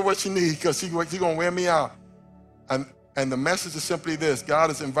going to give her what she needs because she's going to wear me out. And the message is simply this: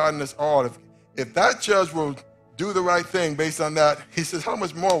 God is inviting us all. If that judge will do the right thing based on that, he says, how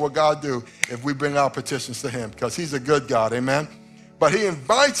much more will God do if we bring our petitions to him? Because he's a good God, amen? But he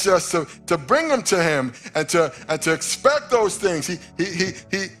invites us to bring them to him and to expect those things.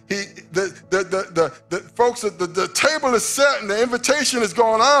 Folks, the table is set and the invitation is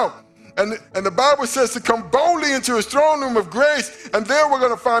going out. And the Bible says to come boldly into his throne room of grace, and there we're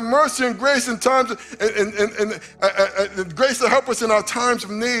going to find mercy and grace in times and grace to help us in our times of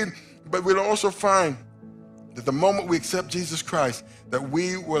need. But we'll also find that the moment we accept Jesus Christ, that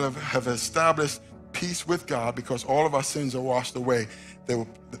we will have established peace with God because all of our sins are washed away.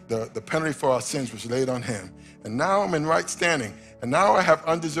 The penalty for our sins was laid on him. And now I'm in right standing. And now I have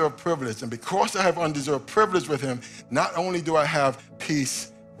undeserved privilege. And because I have undeserved privilege with him, not only do I have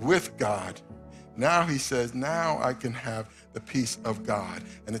peace with God, now he says, now I can have the peace of God.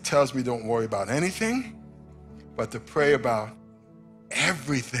 And it tells me don't worry about anything, but to pray about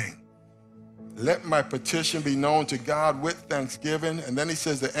everything. Let my petition be known to God with thanksgiving. And then he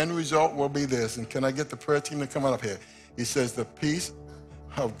says the end result will be this. And can I get the prayer team to come up here? He says the peace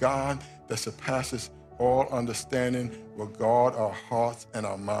of God that surpasses all understanding will guard our hearts and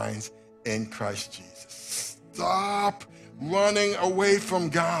our minds in Christ Jesus. Stop running away from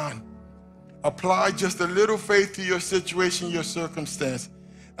God. Apply just a little faith to your situation, your circumstance,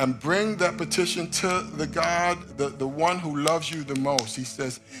 and bring that petition to the God, the one who loves you the most. He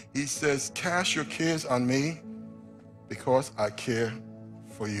says, cast your cares on me because I care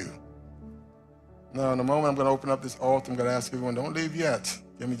for you. Now, in a moment, I'm going to open up this altar. I'm going to ask everyone, don't leave yet.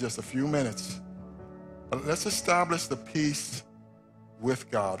 Give me just a few minutes. But let's establish the peace with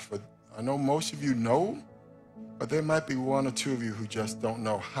God. For I know most of you know, but there might be one or two of you who just don't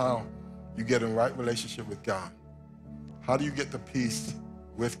know how you get in right relationship with God. How do you get the peace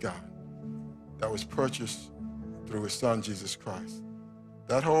with God that was purchased through his son, Jesus Christ?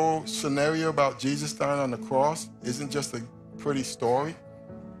 That whole scenario about Jesus dying on the cross isn't just a pretty story.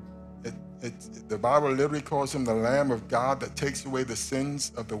 The Bible literally calls him the Lamb of God that takes away the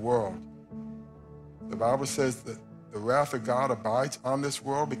sins of the world. The Bible says that the wrath of God abides on this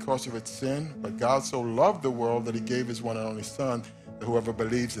world because of its sin, but God so loved the world that he gave his one and only son, that whoever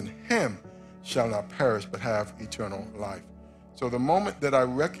believes in him shall not perish but have eternal life. So the moment that I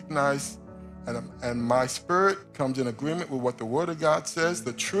recognize and my spirit comes in agreement with what the word of God says,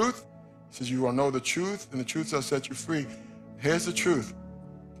 the truth, he says you will know the truth and the truth shall set you free. Here's the truth.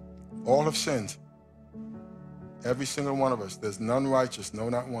 All have sinned. Every single one of us. There's none righteous, no,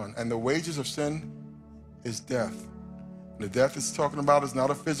 not one. And the wages of sin is death. And the death it's talking about is not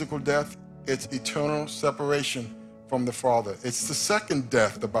a physical death. It's eternal separation from the Father. It's the second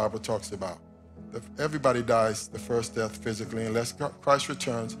death the Bible talks about. Everybody dies the first death physically. Unless Christ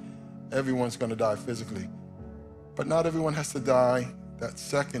returns, everyone's going to die physically. But not everyone has to die that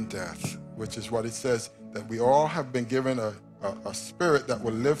second death, which is what it says, that we all have been given a spirit that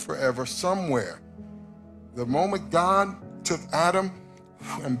will live forever somewhere. The moment God took Adam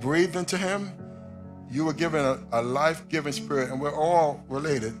and breathed into him, you were given a life-giving spirit, and we're all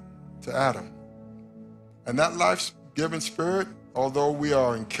related to Adam. And that life-giving spirit, although we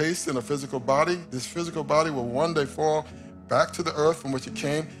are encased in a physical body, this physical body will one day fall back to the earth from which it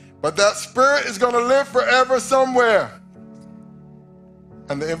came, but that spirit is going to live forever somewhere.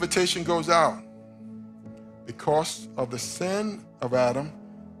 And the invitation goes out. Because of the sin of Adam,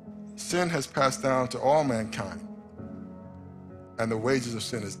 sin has passed down to all mankind, and the wages of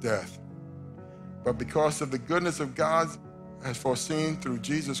sin is death. But because of the goodness of God has foreseen through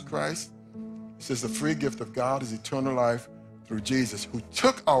Jesus Christ, it says the free gift of God is eternal life through Jesus, who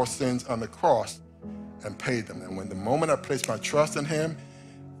took our sins on the cross and paid them. And when the moment I place my trust in him,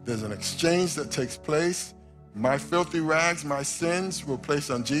 there's an exchange that takes place. My filthy rags, my sins were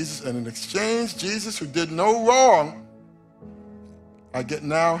placed on Jesus, and in exchange, Jesus, who did no wrong, I get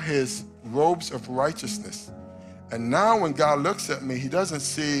now his robes of righteousness. And now when God looks at me, he doesn't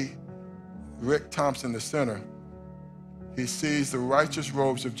see Rick Thompson, the sinner. He sees the righteous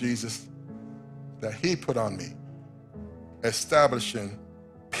robes of Jesus that he put on me, establishing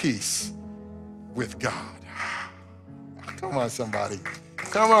peace with God. Come on, somebody.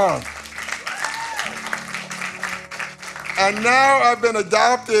 Come on. And now I've been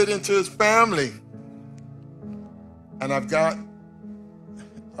adopted into his family. And I've got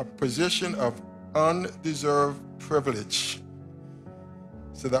a position of undeserved privilege.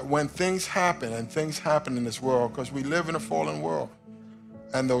 So that when things happen, and things happen in this world, because we live in a fallen world,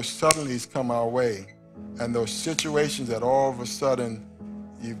 and those suddenlies come our way, and those situations that all of a sudden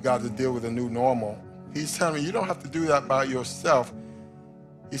you've got to deal with a new normal, he's telling me you don't have to do that by yourself.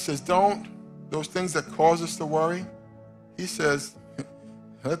 He says, those things that cause us to worry, he says,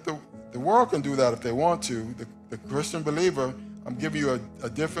 let the world can do that if they want to. The Christian believer, I'm giving you a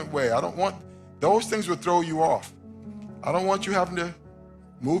different way. I don't want, those things will throw you off. I don't want you having to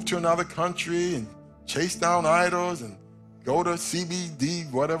move to another country and chase down idols and go to CBD,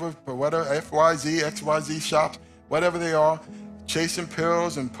 whatever, FYZ, XYZ shops, whatever they are, chasing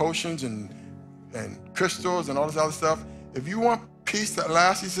pills and potions and crystals and all this other stuff. If you want peace that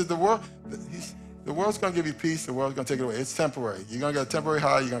lasts, he says, the world's going to give you peace, the world's going to take it away. It's temporary. You're going to get a temporary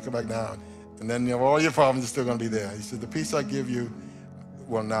high, you're going to come back down. And then all your problems are still going to be there. He said, the peace I give you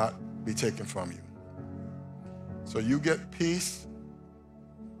will not be taken from you. So you get peace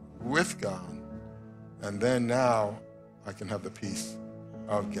with God, and then now I can have the peace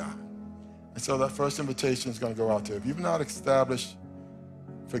of God. And so that first invitation is going to go out to you. If you've not established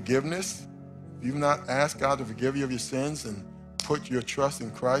forgiveness, if you've not asked God to forgive you of your sins and put your trust in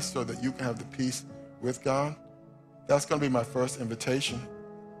Christ so that you can have the peace with God, that's going to be my first invitation.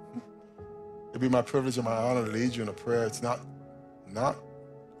 It'll be my privilege and my honor to lead you in a prayer. It's not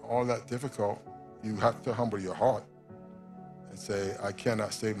all that difficult. You have to humble your heart and say, I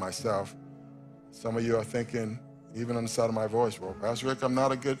cannot save myself. Some of you are thinking, even on the side of my voice, well, Pastor Rick, I'm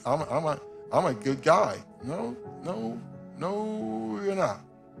a good guy. No, you're not.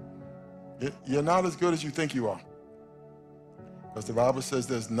 You're not as good as you think you are. Because the Bible says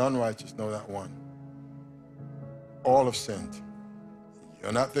there's none righteous, no, not one. All have sinned.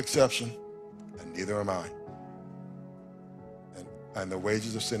 You're not the exception, and neither am I. And the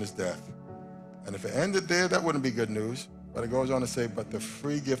wages of sin is death. And if it ended there, that wouldn't be good news. But it goes on to say, but the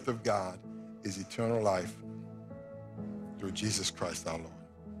free gift of God is eternal life through Jesus Christ our Lord.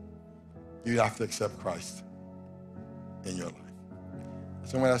 You have to accept Christ in your life.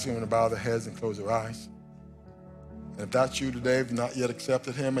 So I'm going to ask you to bow their heads and close their eyes. And if that's you today, if you've not yet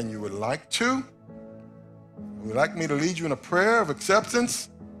accepted him and you would like to, would like me to lead you in a prayer of acceptance,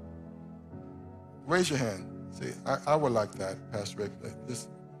 raise your hand. Say, I would like that, Pastor Rick.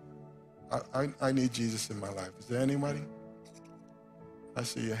 I need Jesus in my life. Is there anybody? I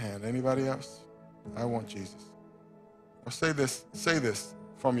see your hand. Anybody else? I want Jesus. Or say this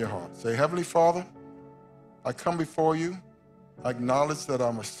from your heart. Say, Heavenly Father, I come before you. I acknowledge that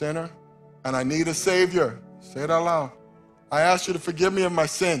I'm a sinner and I need a Savior. Say it out loud. I ask you to forgive me of my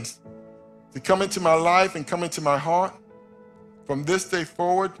sins, to come into my life and come into my heart. From this day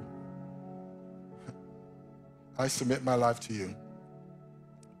forward, I submit my life to you.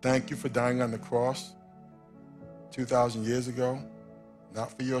 Thank you for dying on the cross 2,000 years ago,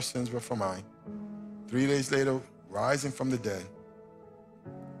 not for your sins, but for mine. 3 days later, rising from the dead.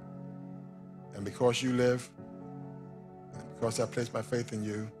 And because you live, and because I place my faith in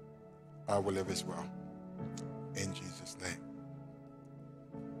you, I will live as well. In Jesus' name.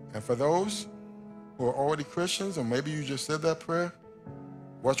 And for those who are already Christians, or maybe you just said that prayer,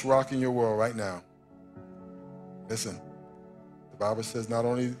 what's rocking your world right now? Listen, the Bible says not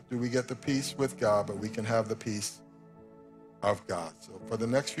only do we get the peace with God, but we can have the peace of God. So for the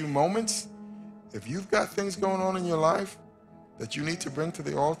next few moments, if you've got things going on in your life that you need to bring to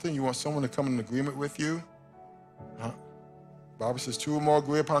the altar and you want someone to come in agreement with you, the Bible says 2 or more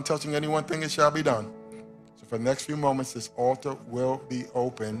agree upon touching any one thing, it shall be done. So for the next few moments, this altar will be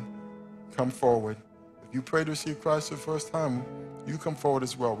open. Come forward. If you pray to receive Christ for the first time, you come forward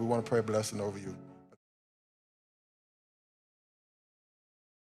as well. We want to pray a blessing over you.